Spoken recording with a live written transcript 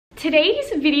Today's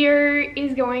video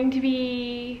is going to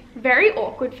be very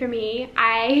awkward for me.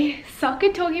 I suck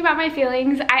at talking about my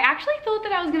feelings. I actually thought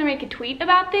that I was gonna make a tweet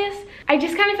about this. I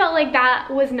just kind of felt like that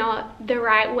was not the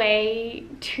right way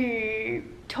to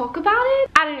talk about it.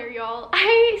 I don't know, y'all.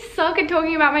 I suck at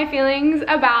talking about my feelings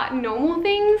about normal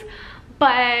things,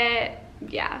 but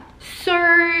yeah. So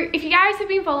if you guys have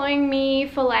been following me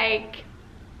for like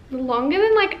longer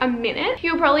than like a minute,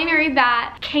 you'll probably know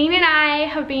that Kane and I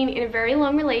have been in a very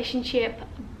long relationship,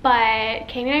 but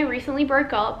Kane and I recently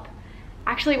broke up.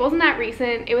 Actually, it wasn't that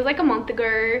recent, it was like a month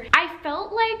ago. I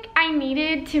felt like I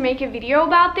needed to make a video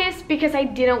about this because I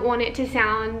didn't want it to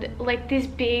sound like this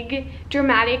big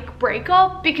dramatic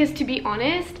breakup, because to be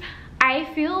honest, I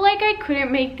feel like I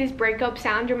couldn't make this breakup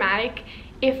sound dramatic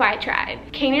if I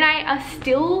tried. Kane and I are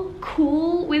still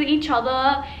cool with each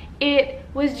other. It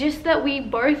was just that we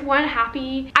both weren't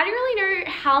happy. I don't really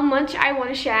know how much I want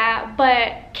to share,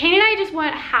 but Kane and I just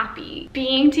weren't happy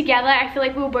being together. I feel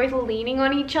like we were both leaning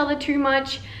on each other too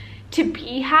much to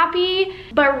be happy,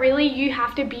 but really you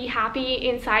have to be happy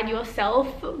inside yourself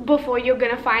before you're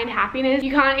gonna find happiness.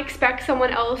 You can't expect someone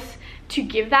else to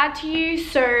give that to you.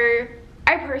 So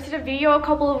I posted a video a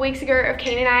couple of weeks ago of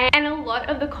Kane and I, and a lot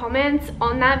of the comments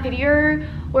on that video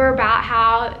were about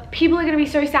how people are gonna be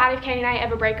so sad if Kane and I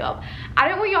ever break up. I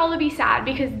don't want y'all to be sad,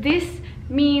 because this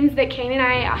means that Kane and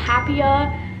I are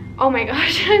happier. Oh my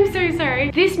gosh, I'm so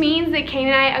sorry. This means that Kane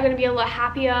and I are gonna be a lot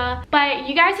happier. But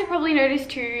you guys have probably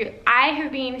noticed too, I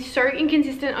have been so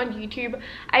inconsistent on YouTube.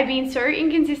 I've been so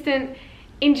inconsistent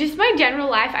in just my general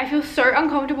life. I feel so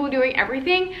uncomfortable doing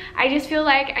everything. I just feel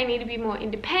like I need to be more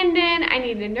independent. I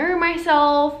need to know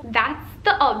myself. That's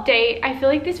the update. I feel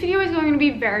like this video is going to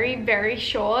be very, very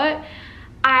short.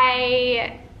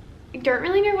 I don't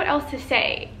really know what else to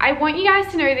say. I want you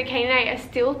guys to know that Kane and I are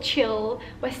still chill.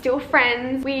 We're still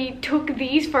friends. We took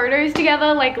these photos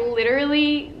together like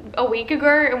literally a week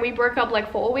ago, and we broke up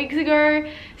like 4 weeks ago.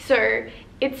 So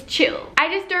it's chill.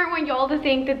 I just don't want y'all to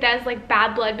think that there's like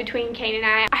bad blood between Kane and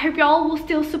I. I hope y'all will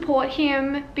still support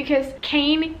him, because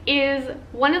Kane is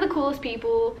one of the coolest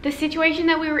people. The situation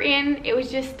that we were in, it was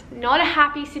just not a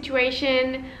happy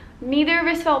situation. Neither of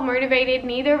us felt motivated,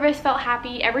 neither of us felt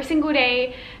happy every single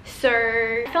day. So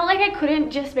I felt like I couldn't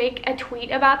just make a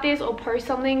tweet about this or post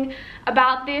something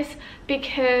about this,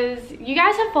 because you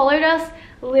guys have followed us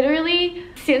literally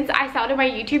since I started my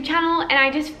YouTube channel, and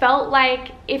I just felt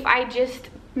like if I just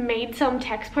made some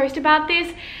text post about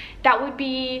this, that would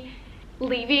be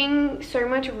leaving so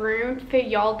much room for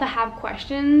y'all to have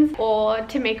questions or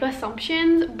to make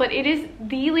assumptions. But it is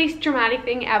the least dramatic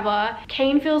thing ever.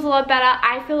 Kane feels a lot better,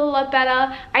 I feel a lot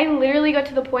better. I literally got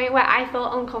to the point where I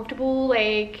felt uncomfortable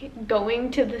like going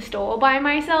to the store by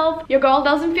myself. Your girl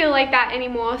doesn't feel like that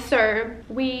anymore, so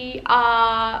we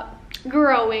are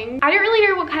growing. I don't really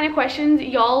know what kind of questions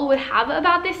y'all would have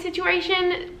about this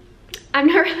situation. I'm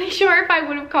not really sure if I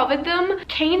would have covered them.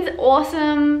 Kane's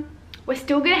awesome. We're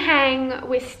still gonna hang,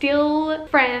 we're still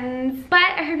friends, but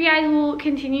I hope you guys will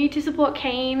continue to support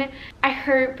Kane. I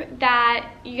hope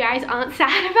that you guys aren't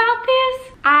sad about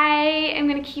this. I am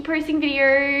gonna keep posting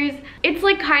videos. It's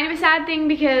like kind of a sad thing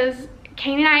because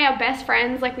Kane and I are best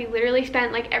friends. Like, we literally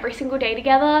spent like every single day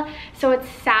together, so it's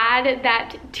sad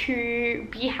that to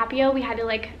be happier we had to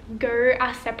like go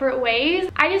our separate ways.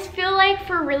 I just feel like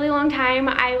for a really long time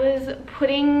I was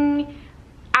putting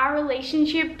our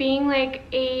relationship being like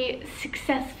a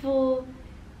successful,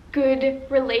 good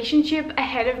relationship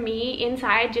ahead of me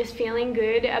inside just feeling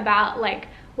good about like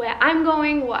where I'm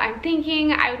going, what I'm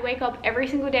thinking. I would wake up every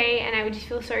single day and I would just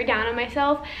feel so down on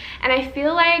myself. And I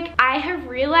feel like I have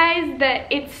realized that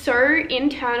it's so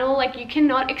internal. Like, you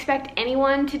cannot expect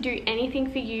anyone to do anything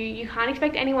for you. You can't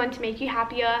expect anyone to make you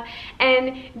happier.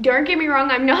 And don't get me wrong,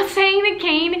 I'm not saying that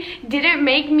Kane didn't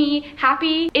make me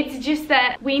happy. It's just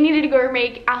that we needed to go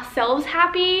make ourselves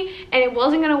happy, and it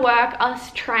wasn't gonna work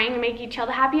us trying to make each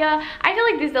other happier. I feel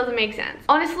like this doesn't make sense.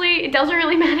 Honestly, it doesn't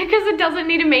really matter because it doesn't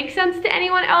need to make sense to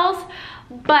anyone else.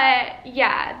 But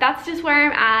yeah, that's just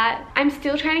where I'm at. I'm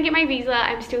still trying to get my visa.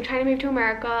 I'm still trying to move to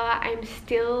America. I'm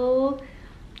still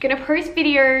gonna post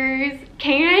videos.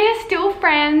 Kane and I are still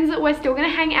friends. We're still gonna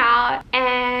hang out,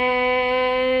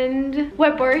 and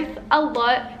we're both a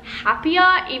lot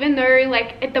happier, even though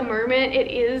like at the moment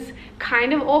it is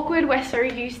kind of awkward. We're so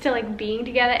used to like being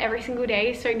together every single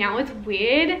day, so now it's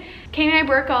weird. Kane and I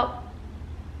broke up.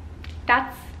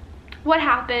 That's what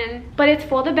happened, but it's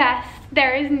for the best.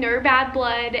 There is no bad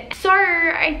blood. So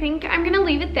I think I'm gonna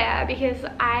leave it there because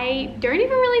I don't even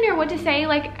really know what to say.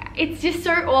 Like, it's just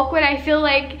so awkward. I feel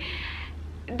like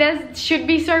there should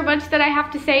be so much that I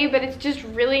have to say, but it's just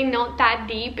really not that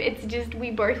deep. It's just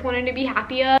we both wanted to be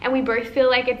happier, and we both feel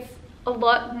like it's a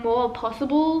lot more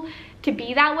possible to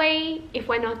be that way if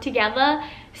we're not together.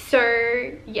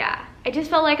 So yeah, I just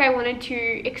felt like I wanted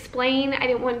to explain. I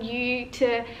didn't want you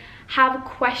to have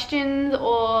questions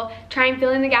or try and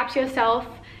fill in the gaps yourself.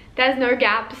 There's no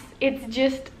gaps. It's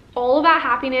just all about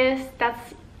happiness.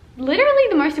 That's literally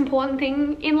the most important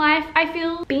thing in life, I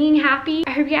feel. Being happy.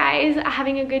 I hope you guys are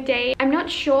having a good day. I'm not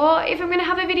sure if I'm gonna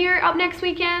have a video up next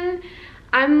weekend.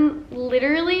 I'm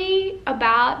literally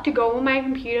about to go on my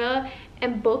computer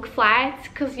and book flights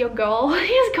because your girl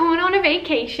is going on a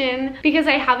vacation, because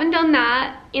I haven't done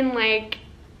that in like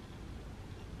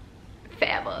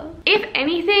forever. If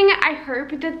anything, I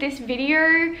hope that this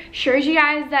video shows you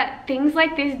guys that things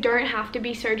like this don't have to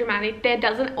be so dramatic. There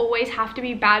doesn't always have to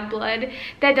be bad blood.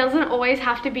 There doesn't always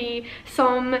have to be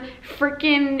some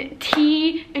freaking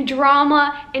tea and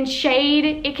drama and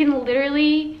shade. It can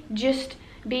literally just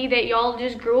be that y'all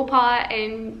just grew apart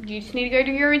and you just need to go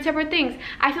do your own separate things.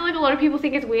 I feel like a lot of people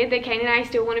think it's weird that Kane and I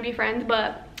still want to be friends,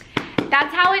 but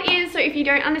that's how it is. So if you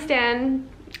don't understand,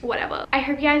 whatever. I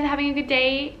hope you guys are having a good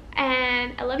day,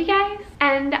 and I love you guys,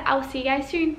 and I'll see you guys soon.